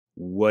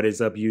What is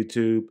up,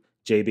 YouTube?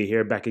 JB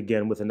here, back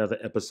again with another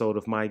episode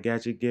of My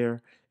Gadget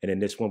Gear. And in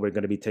this one, we're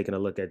going to be taking a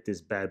look at this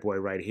bad boy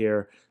right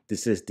here.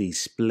 This is the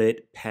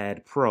Split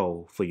Pad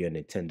Pro for your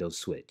Nintendo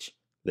Switch.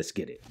 Let's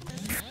get it.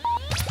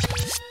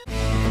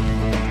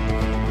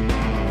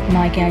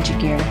 My Gadget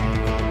Gear.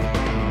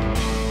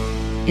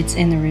 It's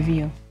in the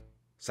review.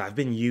 So I've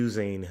been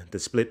using the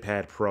Split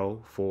Pad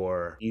Pro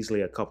for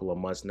easily a couple of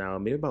months now,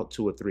 maybe about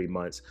 2 or 3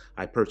 months.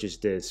 I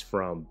purchased this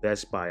from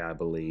Best Buy, I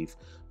believe,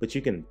 but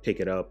you can pick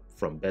it up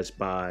from Best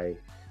Buy,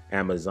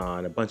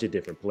 Amazon, a bunch of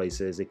different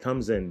places. It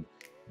comes in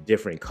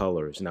different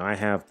colors. Now I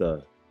have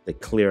the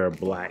clear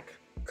black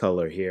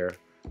color here,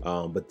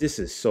 but this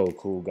is so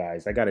cool,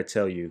 guys. I gotta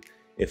tell you,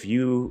 if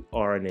you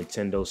are a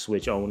Nintendo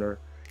Switch owner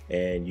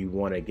and you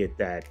wanna get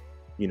that,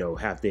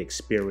 have the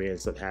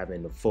experience of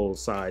having the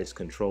full-size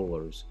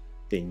controllers,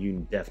 then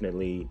you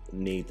definitely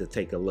need to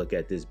take a look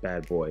at this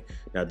bad boy.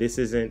 Now, this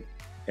isn't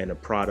a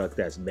product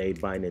that's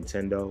made by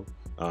Nintendo.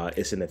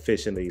 It's an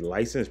officially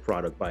licensed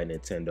product by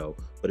Nintendo,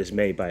 but it's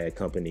made by a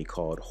company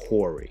called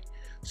Hori.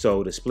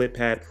 So the Split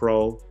Pad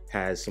Pro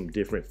has some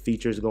different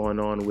features going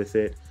on with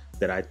it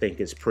that I think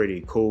is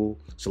pretty cool.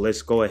 So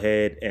let's go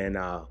ahead and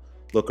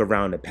look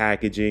around the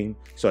packaging.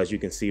 So as you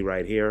can see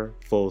right here,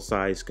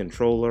 full-size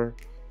controller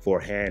for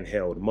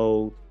handheld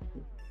mode.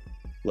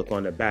 Look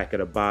on the back of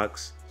the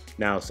box.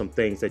 Now, some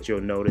things that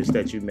you'll notice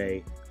that you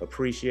may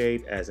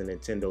appreciate as a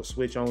Nintendo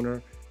Switch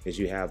owner is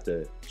you have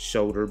the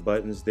shoulder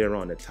buttons there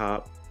on the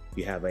top.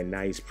 You have a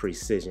nice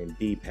precision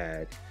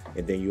D-pad,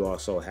 and then you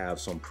also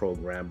have some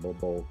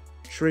programmable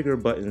trigger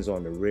buttons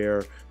on the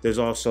rear. There's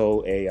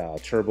also a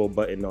turbo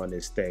button on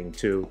this thing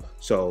too.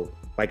 So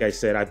like I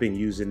said, I've been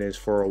using this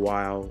for a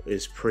while.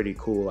 It's pretty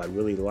cool. I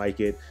really like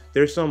it.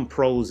 There's some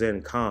pros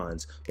and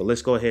cons, but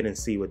let's go ahead and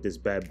see what this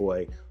bad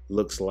boy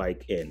looks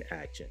like in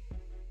action.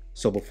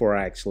 So before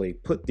I actually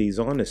put these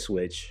on the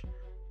Switch, I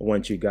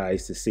want you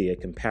guys to see a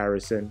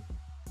comparison.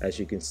 As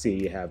you can see,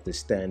 you have the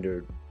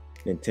standard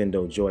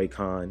Nintendo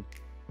Joy-Con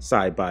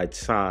side by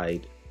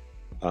side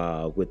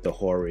with the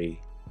Hori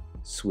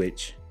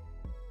Switch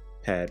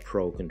Pad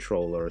Pro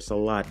controller. It's a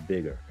lot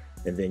bigger.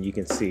 And then you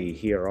can see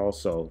here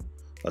also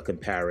a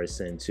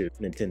comparison to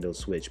Nintendo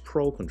Switch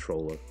Pro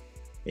controller.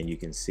 And you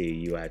can see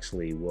you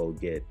actually will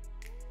get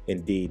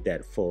indeed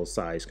that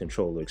full-size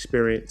controller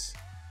experience.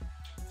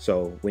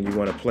 So when you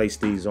want to place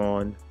these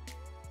on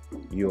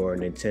your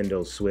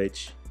Nintendo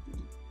Switch,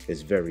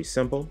 it's very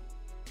simple.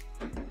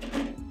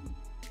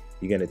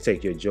 You're going to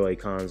take your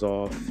Joy-Cons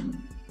off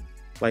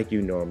like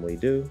you normally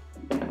do,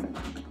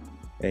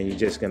 and you're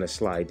just going to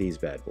slide these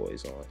bad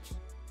boys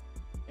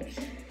on.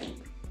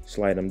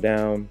 Slide them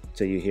down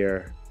till you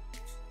hear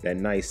that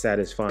nice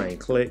satisfying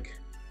click,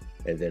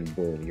 and then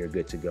boom, you're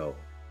good to go.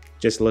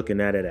 Just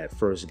looking at it at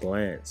first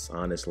glance,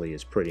 honestly,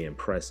 is pretty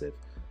impressive.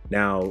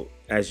 Now,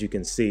 as you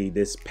can see,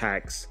 this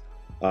packs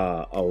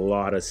a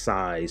lot of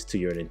size to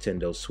your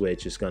Nintendo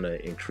Switch. It's going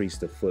to increase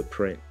the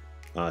footprint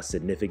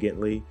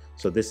significantly.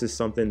 So this is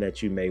something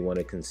that you may want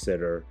to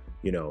consider,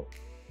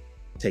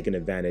 taking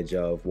advantage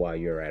of while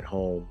you're at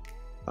home.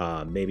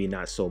 Maybe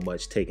not so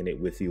much taking it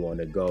with you on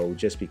the go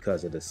just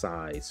because of the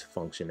size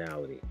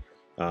functionality.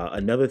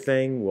 Another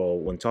thing, well,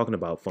 when talking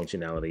about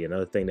functionality,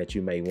 another thing that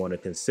you may want to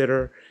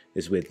consider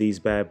is with these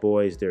bad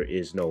boys, there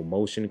is no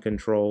motion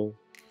control.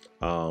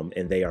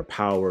 And they are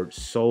powered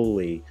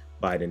solely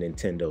by the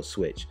Nintendo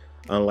Switch.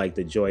 Unlike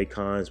the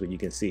Joy-Cons, where you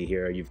can see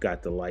here, you've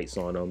got the lights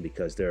on them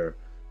because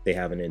they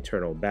have an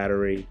internal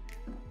battery.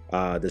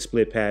 The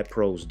Split Pad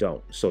Pros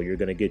don't. So you're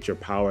going to get your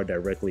power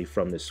directly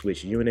from the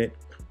Switch unit.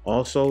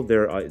 Also,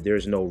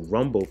 there's no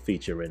rumble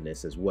feature in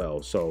this as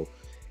well. So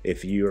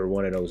if you're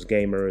one of those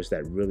gamers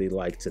that really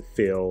like to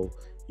feel,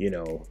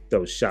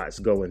 those shots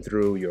going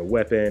through your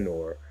weapon,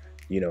 or,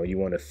 you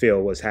want to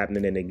feel what's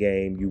happening in the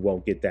game, you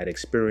won't get that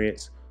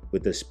experience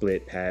with the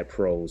Split Pad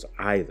Pros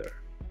either.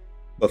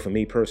 But for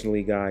me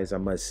personally, guys, I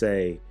must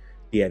say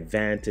the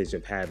advantage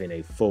of having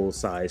a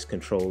full-size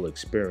control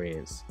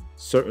experience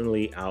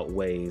certainly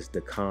outweighs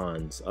the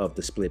cons of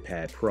the Split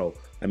Pad Pro.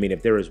 I mean,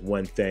 if there is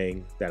one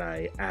thing that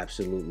I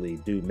absolutely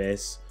do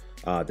miss,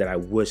 that I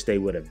wish they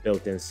would have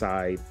built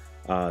inside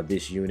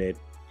this unit,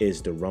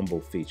 is the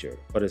rumble feature.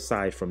 But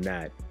aside from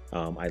that,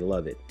 I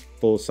love it.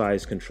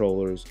 Full-size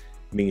controllers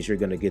means you're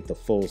going to get the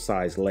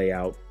full-size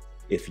layout.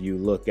 If you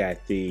look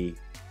at the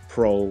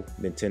Pro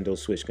Nintendo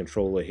Switch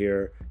controller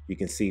here, you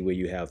can see where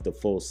you have the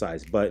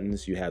full-size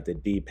buttons, you have the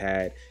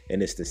D-pad,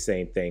 and it's the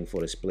same thing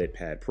for the Split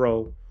Pad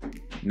Pro.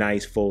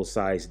 Nice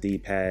full-size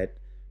D-pad,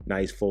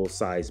 nice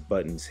full-size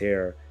buttons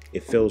here.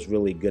 It feels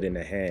really good in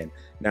the hand.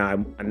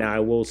 Now I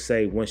will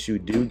say, once you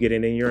do get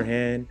it in your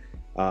hand,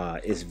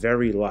 it's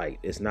very light.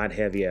 It's not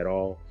heavy at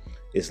all.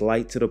 It's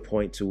light to the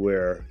point to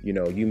where,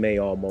 you may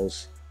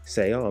almost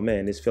say, oh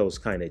man, this feels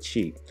kind of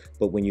cheap.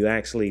 But when you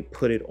actually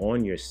put it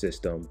on your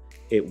system,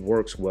 it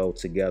works well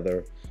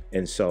together.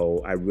 And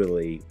so I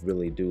really,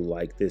 really do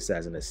like this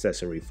as an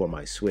accessory for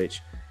my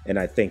Switch, and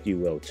I think you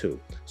will too.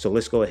 So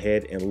let's go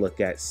ahead and look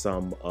at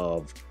some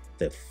of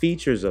the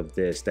features of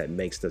this that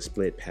makes the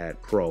Split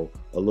Pad Pro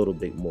a little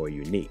bit more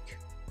unique.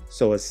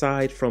 So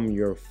aside from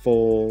your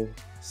full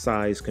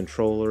size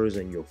controllers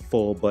and your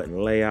full button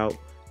layout,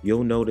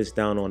 you'll notice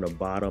down on the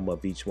bottom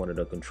of each one of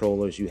the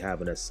controllers, you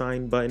have an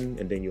assign button,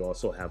 and then you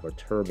also have a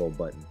turbo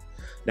button.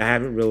 Now, I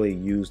haven't really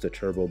used the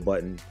turbo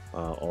button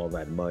all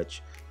that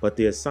much, but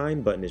the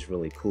assign button is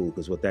really cool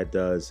because what that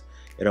does,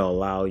 it'll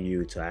allow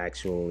you to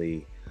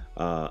actually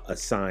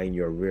assign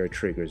your rear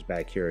triggers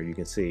back here. You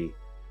can see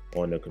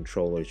on the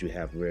controllers, you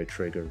have rear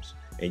triggers,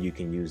 and you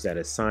can use that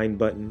assign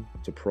button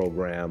to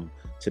program,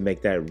 to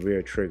make that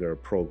rear trigger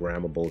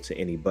programmable to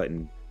any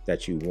button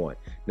that you want.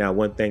 Now,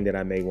 one thing that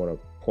I may want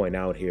to point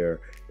out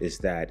here is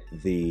that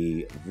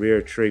the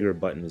rear trigger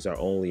buttons are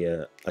only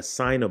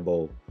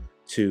assignable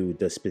to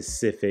the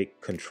specific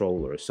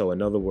controller. So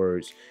in other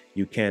words,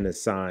 you can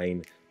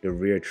assign the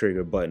rear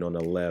trigger button on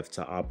the left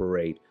to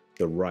operate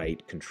the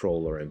right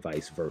controller and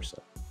vice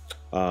versa.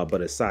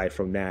 But aside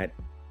from that,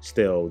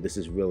 still, this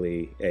is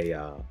really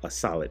a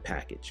solid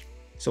package.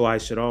 So I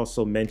should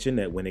also mention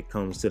that when it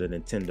comes to the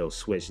Nintendo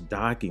Switch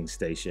docking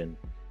station,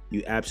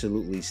 you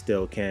absolutely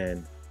still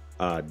can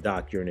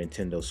dock your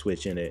Nintendo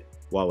Switch in it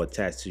while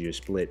attached to your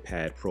Split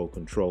Pad Pro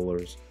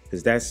controllers,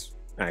 because that's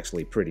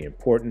actually pretty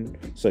important.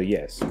 So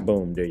yes,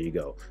 boom, there you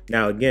go.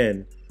 Now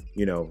again,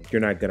 you know,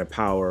 you're not going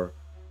to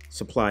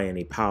supply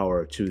any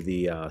power to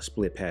the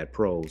Split Pad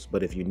Pros,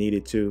 but if you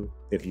needed to,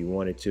 if you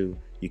wanted to,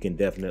 you can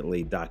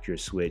definitely dock your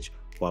Switch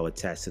while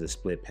attached to the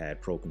Split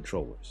Pad Pro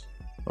controllers.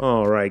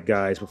 All right,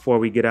 guys, before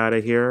we get out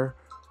of here,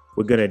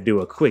 we're gonna do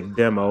a quick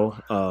demo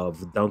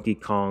of Donkey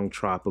Kong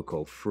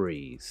Tropical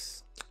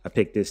Freeze. I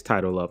picked this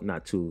title up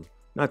not too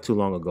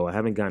long ago. I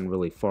haven't gotten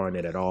really far in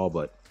it at all,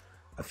 but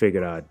I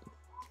figured I'd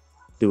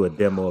do a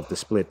demo of the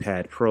Split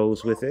Pad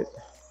Pros with it.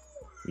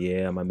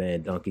 Yeah, my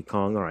man Donkey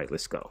Kong. All right,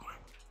 let's go.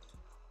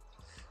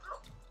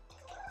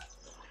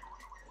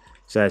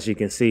 So as you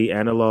can see,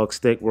 analog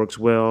stick works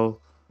well.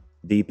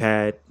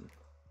 D-pad,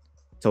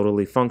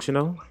 totally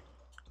functional.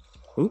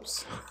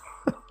 Oops.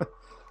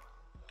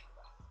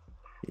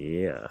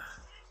 Yeah.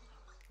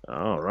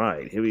 All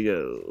right, here we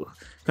go.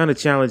 Kind of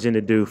challenging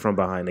to do from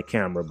behind the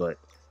camera, but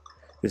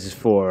this is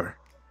for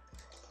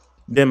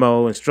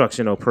demo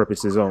instructional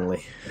purposes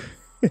only.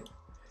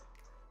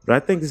 But I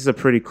think this is a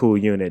pretty cool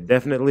unit.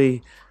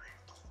 Definitely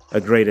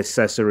a great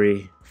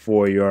accessory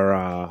for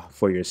your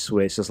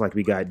Switch. Just like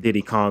we got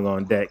Diddy Kong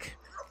on deck.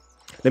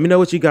 Let me know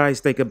what you guys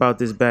think about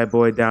this bad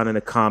boy down in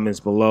the comments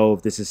below.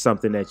 If this is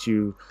something that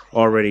you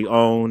already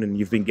own and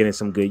you've been getting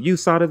some good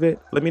use out of it,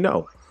 let me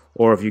know.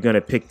 Or if you're going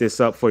to pick this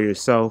up for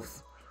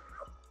yourself,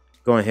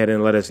 go ahead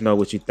and let us know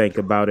what you think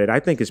about it. I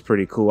think it's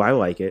pretty cool. I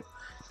like it.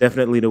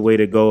 Definitely the way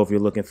to go if you're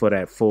looking for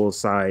that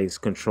full-size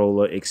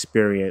controller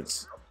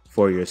experience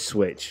for your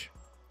Switch.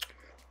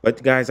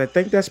 But guys, I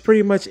think that's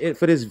pretty much it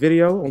for this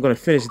video. I'm going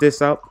to finish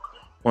this up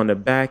on the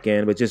back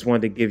end, but just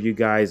wanted to give you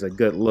guys a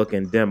good look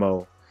and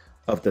demo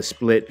of the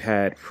Split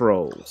Pad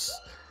Pros.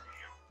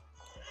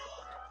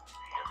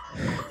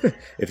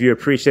 If you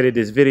appreciated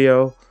this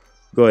video,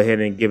 go ahead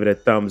and give it a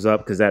thumbs up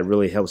because that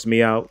really helps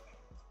me out.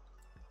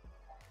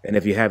 And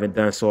if you haven't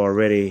done so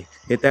already,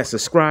 hit that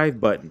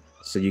subscribe button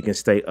so you can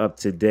stay up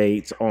to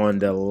date on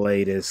the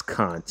latest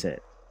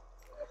content.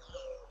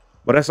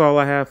 But that's all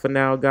I have for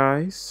now,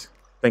 guys.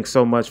 Thanks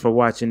so much for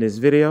watching this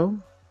video.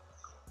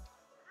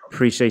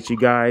 Appreciate you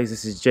guys.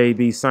 This is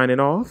JB signing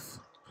off.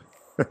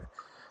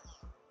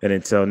 And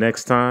until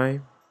next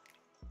time,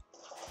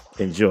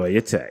 enjoy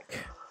your tech.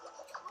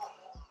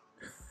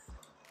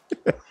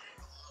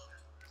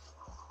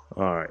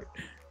 All right.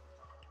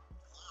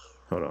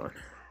 Hold on.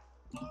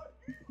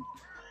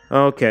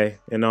 Okay.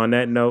 And on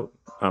that note,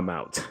 I'm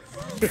out.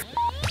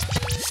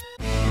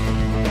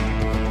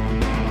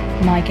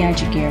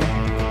 MiGadgetGear.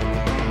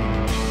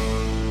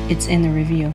 It's in the review.